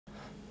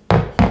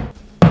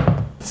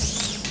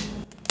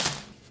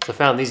So I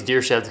found these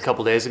deer sheds a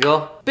couple days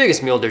ago.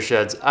 Biggest mule deer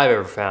sheds I've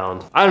ever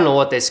found. I don't know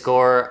what they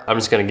score. I'm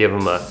just gonna give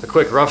them a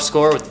quick rough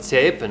score with the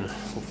tape and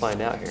we'll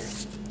find out here.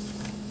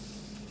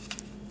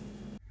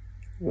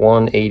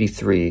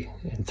 183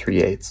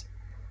 3/8.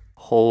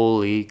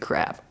 Holy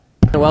crap.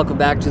 Welcome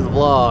back to the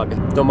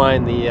vlog. Don't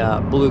mind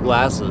the blue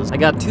glasses. I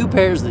got 2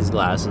 pairs of these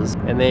glasses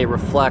and they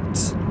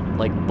reflect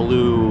like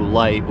blue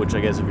light, which I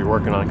guess if you're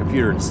working on a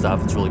computer and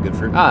stuff, it's really good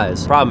for your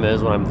eyes. Problem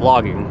is when I'm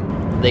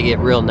vlogging, they get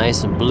real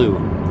nice and blue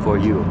for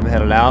you. I'm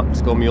headed out,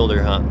 let's go mule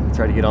deer hunt.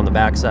 Try to get on the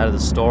backside of the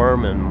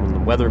storm, and when the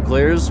weather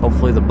clears,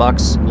 hopefully the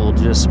bucks will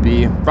just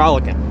be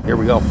frolicking. Here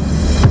we go.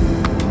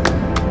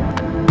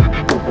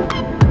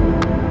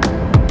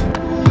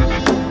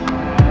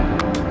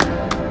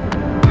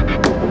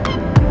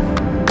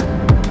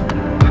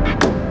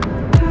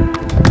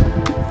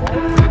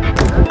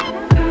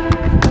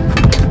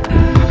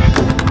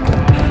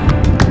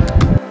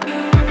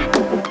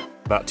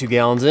 About 2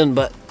 gallons in,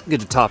 but good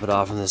to top it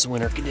off in this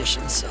winter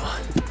condition, so.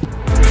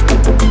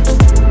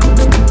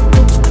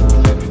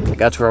 I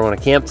got to where I want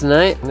to camp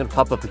tonight. I'm gonna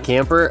pop up the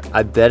camper.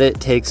 I bet it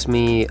takes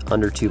me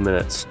under 2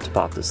 minutes to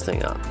pop this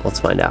thing up. Let's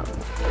find out.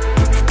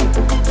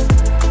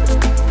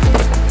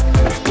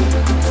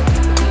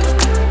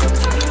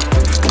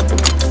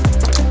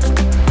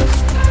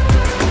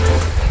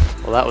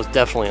 Well, that was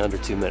definitely under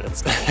 2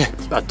 minutes.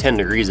 It's about 10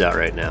 degrees out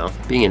right now.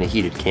 Being in a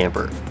heated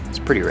camper, it's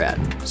pretty rad.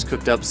 Just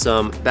cooked up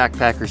some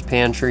Backpacker's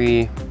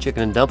Pantry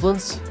chicken and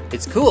dumplings.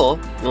 It's cool.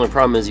 The only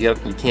problem is you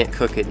can't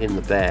cook it in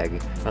the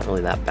bag. Not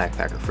really that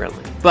backpacker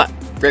friendly, but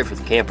great for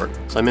the camper.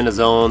 So I'm in a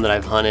zone that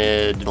I've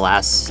hunted the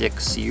last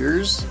 6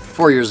 years.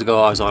 4 years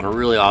ago, I was on a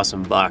really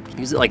awesome buck.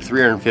 He was at like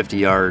 350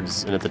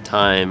 yards, and at the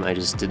time, I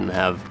just didn't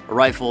have a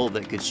rifle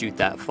that could shoot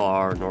that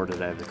far, nor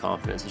did I have the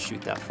confidence to shoot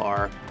that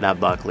far.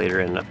 That buck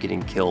later ended up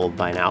getting killed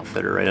by an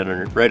outfitter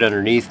right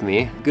underneath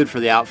me. Good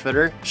for the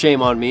outfitter.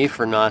 Shame on me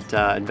for not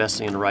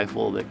investing in a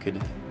rifle that could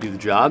do the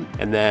job.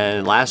 And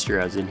then last year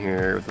I was in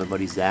here with my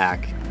buddy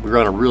Zach. We were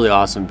on a really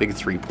awesome big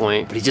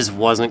 3-point, but he just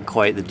wasn't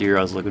quite the deer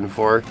I was looking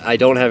for. I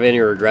don't have any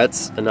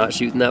regrets in not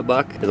shooting that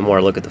buck. And the more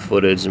I look at the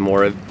footage, the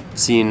more I've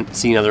seen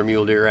other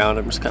mule deer around,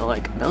 I'm just kind of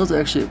like, that was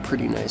actually a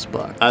pretty nice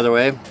buck. Either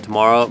way,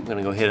 tomorrow I'm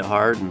gonna go hit it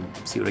hard and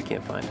see what I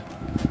can't find.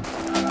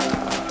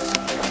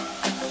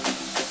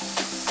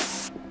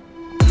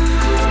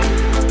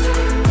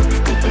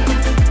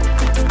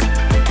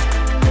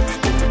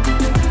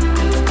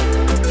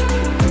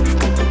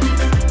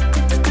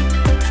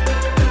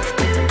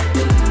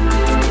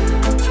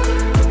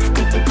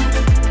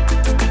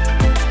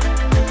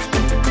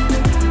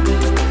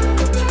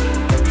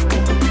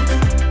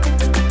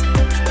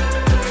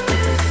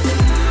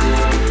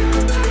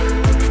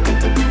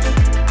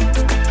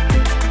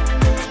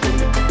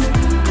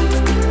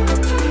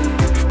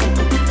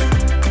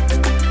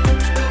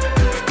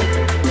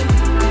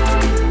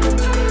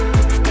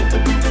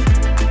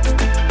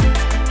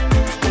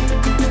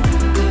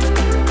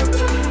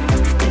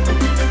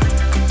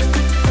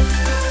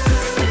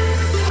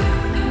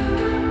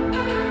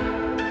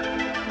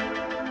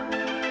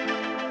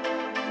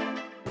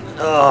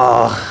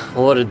 Oh,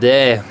 what a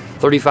day.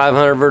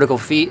 3,500 vertical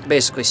feet,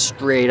 basically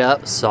straight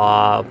up.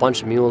 Saw a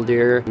bunch of mule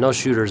deer, no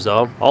shooters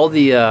though. All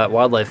the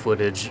wildlife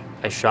footage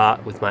I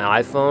shot with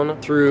my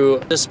iPhone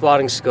through a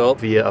spotting scope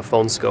via a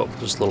phone scope,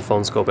 just a little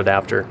phone scope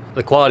adapter.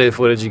 The quality of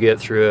footage you get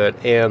through it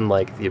and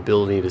like the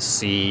ability to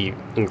see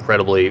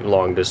incredibly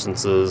long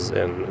distances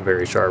and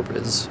very sharp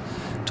is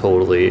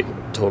totally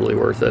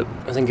worth it.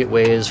 I think it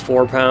weighs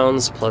 4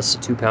 pounds plus a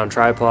 2-pound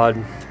tripod.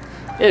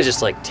 And it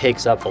just like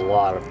takes up a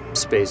lot of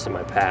space in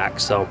my pack.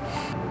 So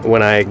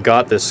when I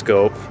got this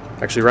scope,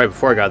 actually right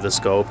before I got this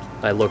scope,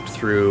 I looked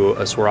through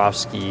a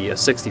Swarovski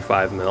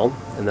 65 mil,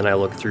 and then I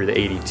looked through the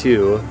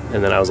 82,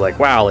 and then I was like,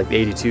 wow, like the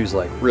 82 is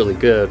like really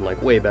good,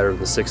 like way better than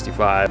the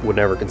 65. Would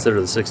never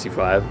consider the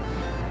 65.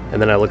 And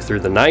then I looked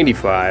through the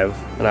 95,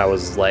 and I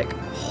was like,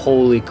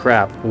 holy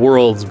crap,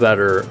 worlds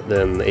better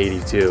than the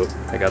 82.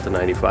 I got the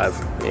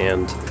 95,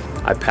 and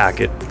I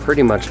pack it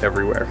pretty much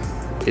everywhere.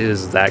 It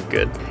is that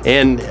good.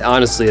 And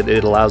honestly,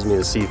 it allows me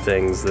to see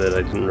things that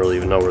I didn't really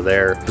even know were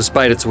there.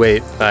 Despite its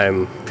weight,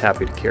 I'm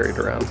happy to carry it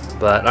around.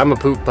 But I'm a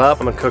poop pup.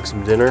 I'm gonna cook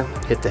some dinner,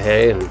 hit the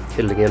hay, and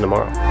hit it again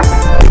tomorrow.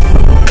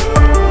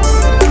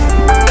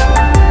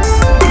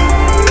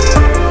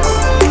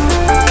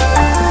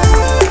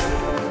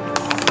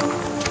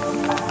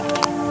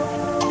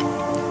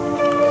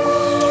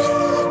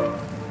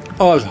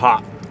 Oh, it's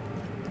hot.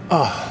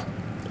 Oh.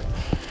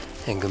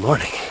 And good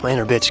morning. My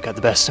inner bitch got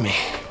the best of me.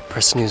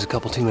 Pressed snooze a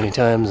couple too many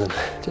times and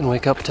didn't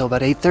wake up until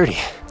about 8:30.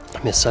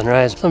 I missed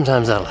sunrise.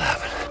 Sometimes that'll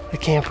happen. The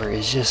camper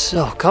is just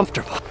so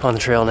comfortable. On the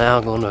trail now,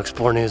 going to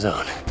explore new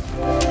zone.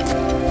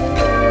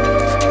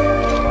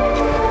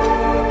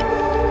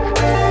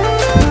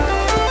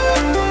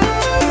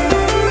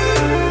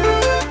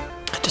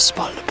 I just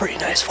spotted a pretty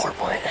nice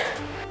 4-point.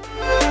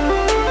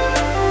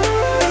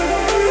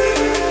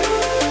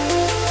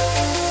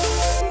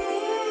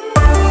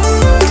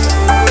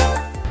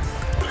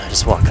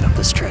 Just walking up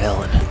this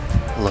trail and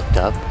looked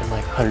up and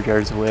like 100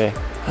 yards away,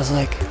 I was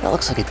like, that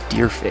looks like a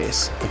deer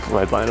face. I put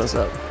my binos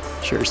up.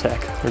 Sure as heck,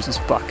 there's this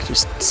buck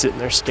just sitting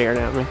there staring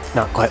at me.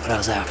 Not quite what I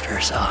was after,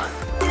 so.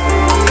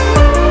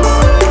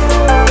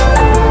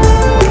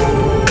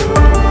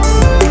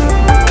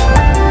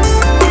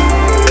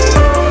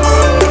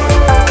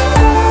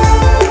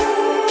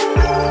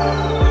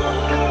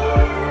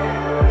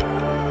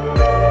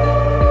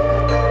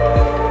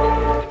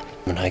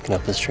 I've been hiking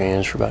up this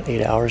range for about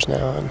 8 hours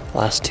now, and the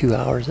last 2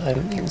 hours I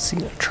haven't even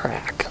seen a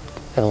track.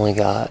 I've only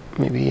got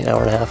maybe an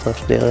hour and a half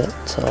left to do it,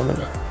 so I'm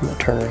gonna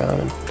turn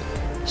around and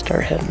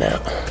start heading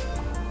out.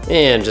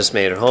 And just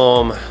made it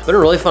home. Been a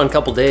really fun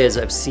couple days.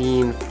 I've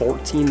seen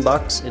 14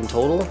 bucks in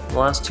total in the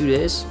last 2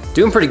 days.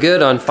 Doing pretty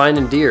good on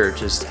finding deer,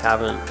 just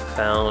haven't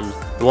found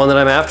the one that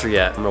I'm after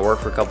yet. I'm gonna work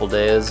for a couple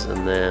days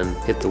and then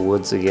hit the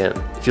woods again.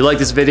 If you like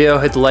this video,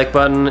 hit the like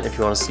button. If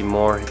you wanna see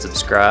more, hit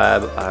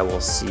subscribe. I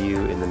will see you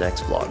in the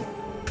next vlog.